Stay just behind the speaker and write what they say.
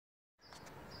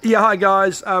Yeah, hi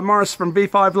guys, Morris from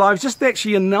V5Live, just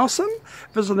actually in Nelson,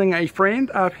 visiting a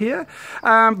friend up here.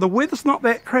 The weather's not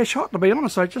that crash hot, to be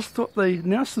honest. I just thought the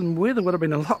Nelson weather would have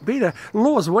been a lot better.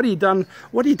 Laws, what have you done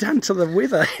to the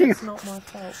weather? It's not my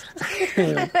fault.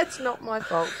 It's not my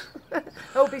fault.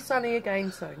 It'll be sunny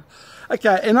again soon.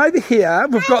 Okay, and over here,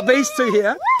 we've got these two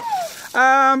here.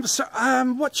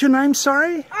 What's your name,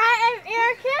 sorry? I am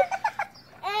Erica,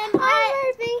 and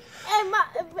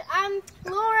I'm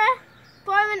Laura.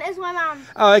 Bowman is my mum.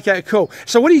 Oh, okay, cool.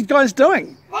 So what are you guys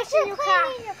doing? Washing your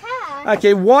car.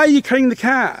 Okay, why are you cleaning the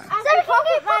car?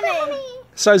 Pocket money.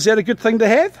 So is that a good thing to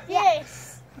have?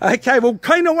 Yes. Okay, well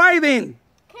clean away then.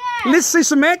 Okay. Let's see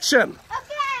some action.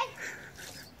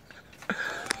 Okay.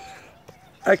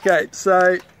 Okay,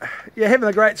 so you're having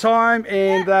a great time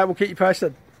and we'll keep you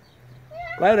posted.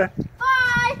 Later.